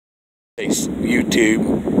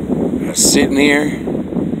YouTube, I was sitting here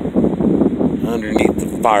underneath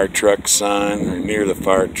the fire truck sign, or near the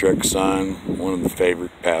fire truck sign, one of the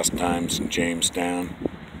favorite pastimes in Jamestown.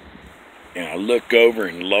 And I look over,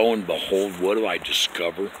 and lo and behold, what do I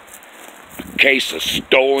discover? A case of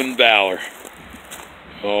stolen Valor.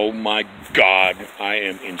 Oh my God, I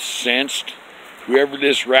am incensed. Whoever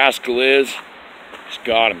this rascal is, he's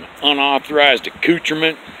got an unauthorized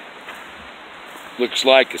accoutrement. Looks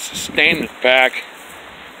like a sustainment pack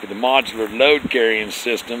with a modular load carrying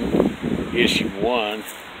system, issue 1,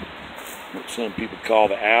 what some people call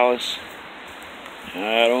the Alice.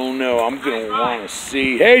 I don't know. I'm going to want to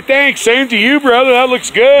see. Hey, thanks. Same to you, brother. That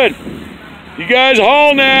looks good. You guys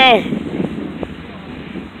haul now.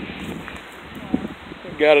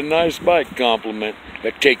 Got a nice bike compliment.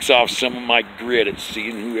 That takes off some of my grit at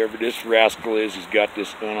seeing whoever this rascal is. He's got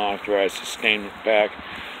this unauthorized sustainment pack.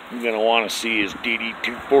 I'm going to want to see his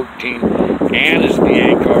DD-214 and his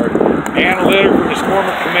VA card and a letter from his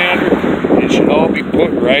former commander. It should all be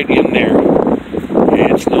put right in there.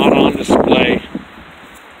 It's not on display.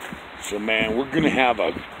 So man, we're going to have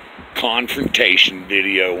a confrontation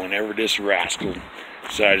video whenever this rascal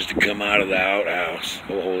decides to come out of the outhouse.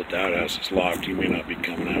 Oh, hold it, the outhouse is locked. He may not be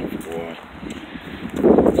coming out for a while.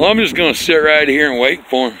 Well, I'm just going to sit right here and wait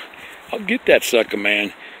for him. I'll get that sucker,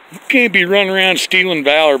 man. You can't be running around stealing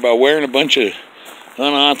Valor by wearing a bunch of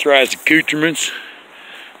unauthorized accoutrements.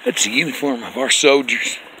 That's the uniform of our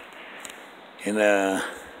soldiers. And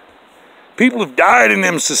people have died in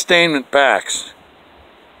them sustainment packs.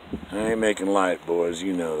 I ain't making light, boys,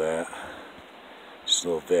 you know that. Just a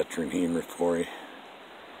little veteran humor for you.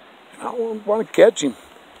 And I want to catch him.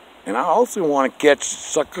 And I also want to catch the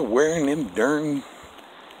sucker wearing them darn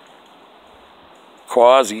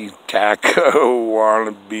quasi-taco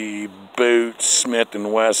wannabe boots, Smith &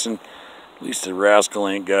 Wesson. At least the rascal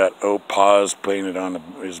ain't got Opaz painted on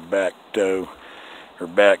his back toe or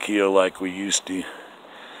back heel like we used to.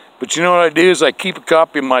 But you know what I do is I keep a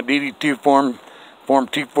copy of my DD2 Form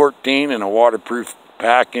 214 and a waterproof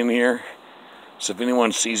pack in here. So if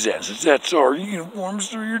anyone sees that and says, "That's our uniform,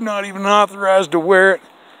 sir, you're not even authorized to wear it,"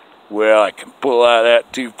 well, I can pull out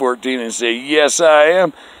that 214 and say, "Yes, I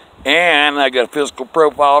am. And I got a physical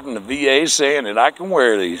profile from the VA saying that I can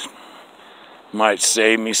wear these." Might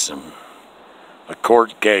save me a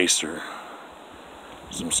court case or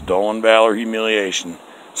some stolen Valor humiliation.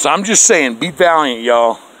 So I'm just saying, be valiant,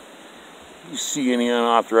 y'all. You see any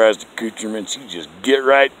unauthorized accoutrements, you just get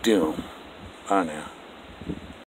right to them. Bye now.